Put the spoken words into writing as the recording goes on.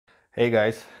Hey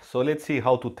guys, so let's see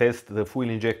how to test the fuel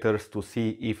injectors to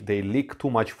see if they leak too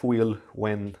much fuel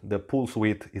when the pulse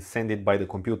width is sent by the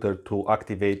computer to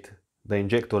activate the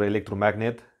injector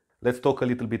electromagnet. Let's talk a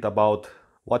little bit about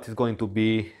what is going to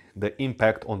be the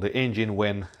impact on the engine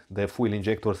when the fuel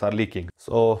injectors are leaking.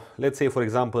 So let's say, for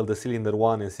example, the cylinder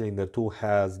 1 and cylinder 2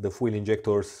 has the fuel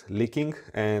injectors leaking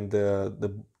and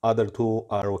the other two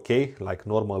are okay, like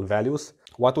normal values.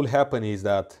 What will happen is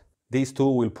that these two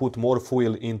will put more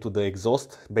fuel into the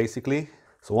exhaust, basically.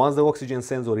 So once the oxygen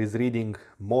sensor is reading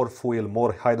more fuel,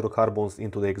 more hydrocarbons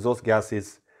into the exhaust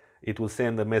gases, it will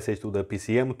send a message to the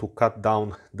PCM to cut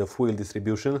down the fuel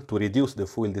distribution, to reduce the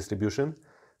fuel distribution.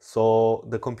 So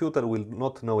the computer will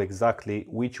not know exactly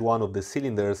which one of the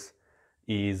cylinders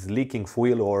is leaking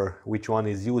fuel or which one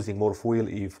is using more fuel,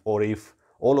 if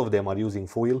all of them are using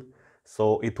fuel.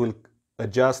 So it will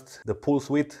adjust the pulse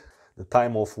width, the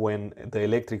time of when the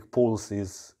electric pulse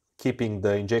is keeping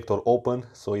the injector open,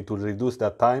 so it will reduce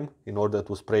that time in order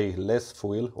to spray less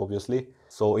fuel, obviously.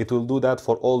 So it will do that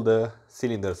for all the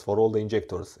cylinders, for all the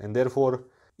injectors, and therefore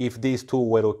if these two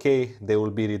were okay, they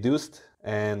will be reduced,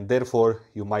 and therefore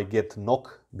you might get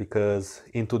knock, because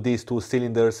into these two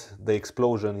cylinders the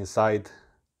explosion inside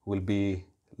will be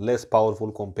less powerful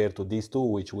compared to these two,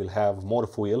 which will have more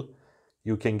fuel.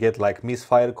 You can get like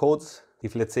misfire codes.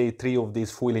 If let's say 3 of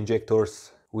these fuel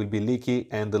injectors will be leaky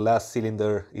and the last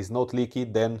cylinder is not leaky,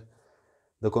 then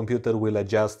the computer will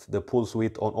adjust the pulse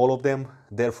width on all of them.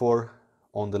 Therefore,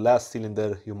 on the last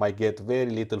cylinder you might get very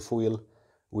little fuel,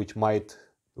 which might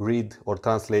read or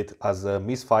translate as a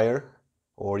misfire,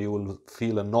 or you will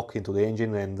feel a knock into the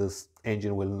engine and this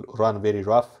engine will run very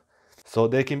rough. So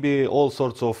there can be all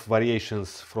sorts of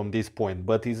variations from this point,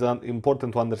 but it's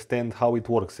important to understand how it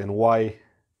works and why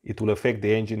it will affect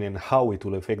the engine and how it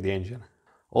will affect the engine.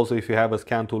 Also, if you have a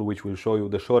scan tool which will show you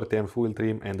the short-term fuel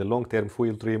trim and the long-term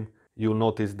fuel trim, you'll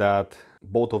notice that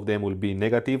both of them will be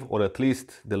negative, or at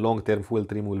least the long-term fuel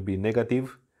trim will be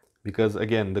negative, because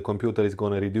again, the computer is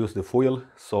going to reduce the fuel.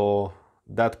 So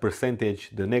that percentage,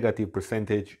 the negative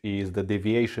percentage, is the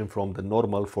deviation from the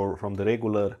normal, from the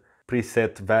regular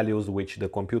preset values which the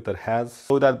computer has.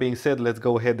 So with that being said, let's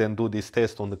go ahead and do this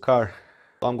test on the car.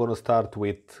 I'm going to start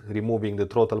with removing the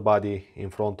throttle body in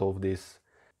front of this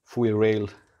fuel rail.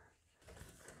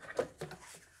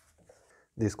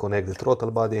 Disconnect the throttle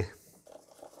body.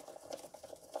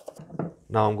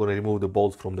 Now I'm going to remove the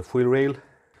bolts from the fuel rail.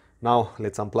 Now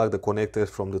let's unplug the connectors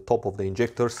from the top of the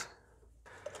injectors.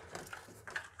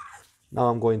 Now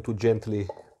I'm going to gently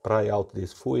pry out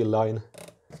this fuel line.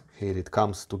 Here it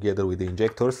comes together with the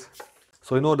injectors.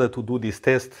 So in order to do this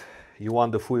test, you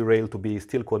want the fuel rail to be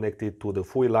still connected to the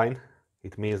fuel line.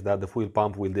 It means that the fuel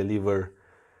pump will deliver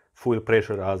fuel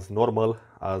pressure as normal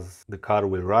as the car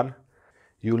will run.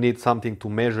 You need something to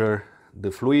measure the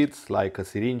fluids, like a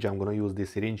syringe. I'm going to use this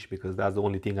syringe because that's the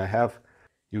only thing I have.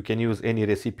 You can use any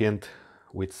recipient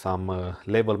with some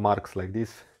level marks like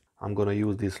this. I'm going to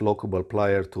use this lockable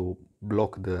plier to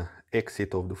block the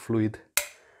exit of the fluid.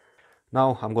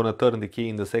 Now I'm going to turn the key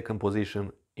in the second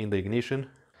position in the ignition.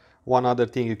 One other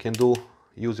thing you can do,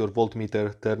 use your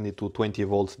voltmeter, turn it to 20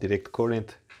 volts direct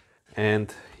current,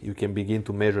 and you can begin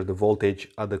to measure the voltage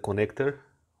at the connector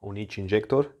on each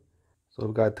injector. So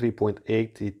we've got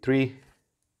 3.83,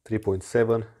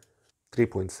 3.7,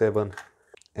 3.7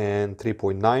 and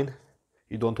 3.9.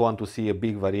 You don't want to see a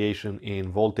big variation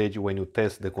in voltage when you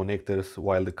test the connectors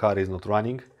while the car is not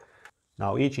running.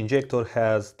 Now each injector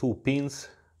has two pins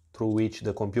through which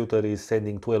the computer is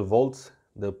sending 12 volts,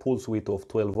 the pulse width of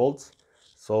 12 volts.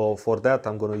 So for that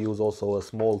I'm going to use also a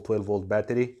small 12 volt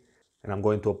battery, and I'm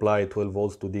going to apply 12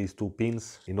 volts to these two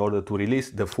pins in order to release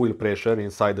the fuel pressure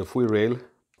inside the fuel rail.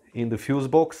 In the fuse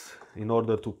box, in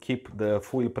order to keep the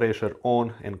fuel pressure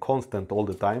on and constant all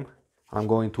the time, I'm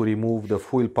going to remove the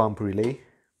fuel pump relay.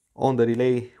 On the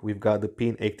relay we've got the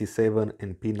pin 87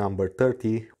 and pin number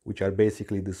 30, which are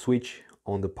basically the switch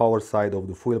on the power side of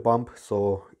the fuel pump.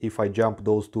 So if I jump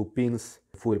those two pins,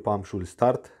 the fuel pump should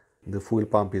start. The fuel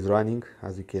pump is running,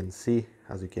 as you can see,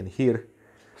 as you can hear.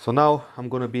 So now I'm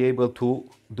going to be able to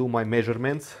do my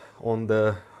measurements on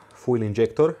the fuel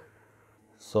injector.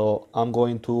 So I'm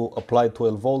going to apply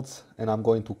 12 volts and I'm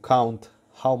going to count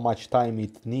how much time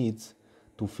it needs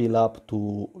to fill up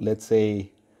to, let's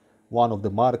say, one of the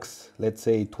marks, let's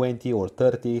say 20 or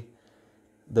 30.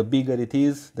 The bigger it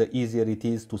is, the easier it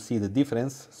is to see the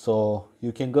difference. So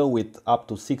you can go with up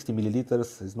to 60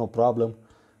 milliliters, it's no problem,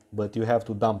 but you have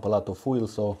to dump a lot of fuel,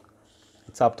 so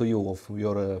it's up to you of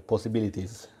your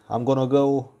possibilities. I'm gonna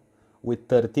go with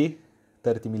 30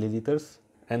 milliliters,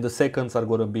 and the seconds are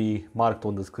gonna be marked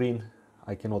on the screen.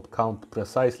 I cannot count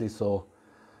precisely, so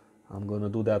I'm gonna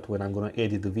do that when I'm gonna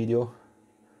edit the video.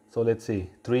 So let's see,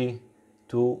 3,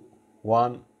 2,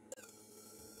 1.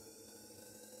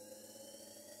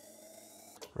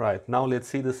 Right, now let's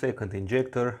see the second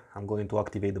injector. I'm going to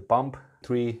activate the pump.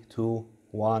 3, 2,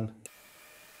 1.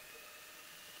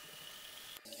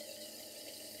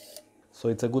 So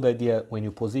it's a good idea when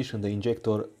you position the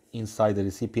injector inside the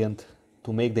recipient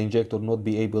to make the injector not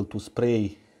be able to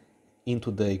spray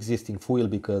into the existing fuel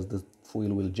because the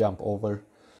fuel will jump over.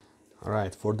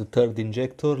 Alright, for the third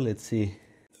injector, let's see.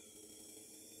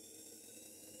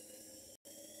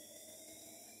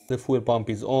 The fuel pump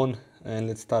is on and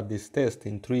let's start this test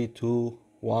in 3, 2,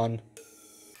 1.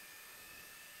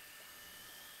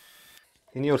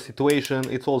 In your situation,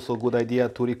 it's also a good idea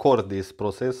to record this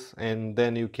process and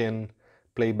then you can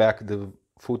play back the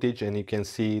footage and you can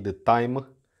see the time.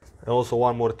 And also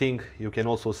one more thing, you can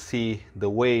also see the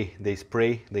way they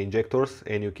spray the injectors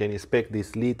and you can inspect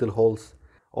these little holes.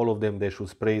 All of them, they should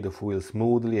spray the fuel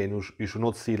smoothly and you should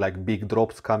not see like big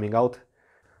drops coming out.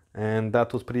 And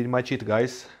that was pretty much it,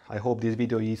 guys. I hope this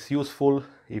video is useful.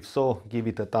 If so, give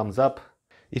it a thumbs up.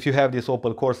 If you have this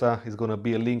Opel Corsa, it's gonna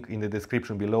be a link in the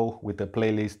description below with a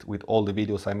playlist with all the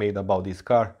videos I made about this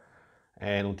car.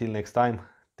 And until next time,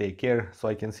 take care, so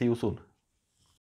I can see you soon.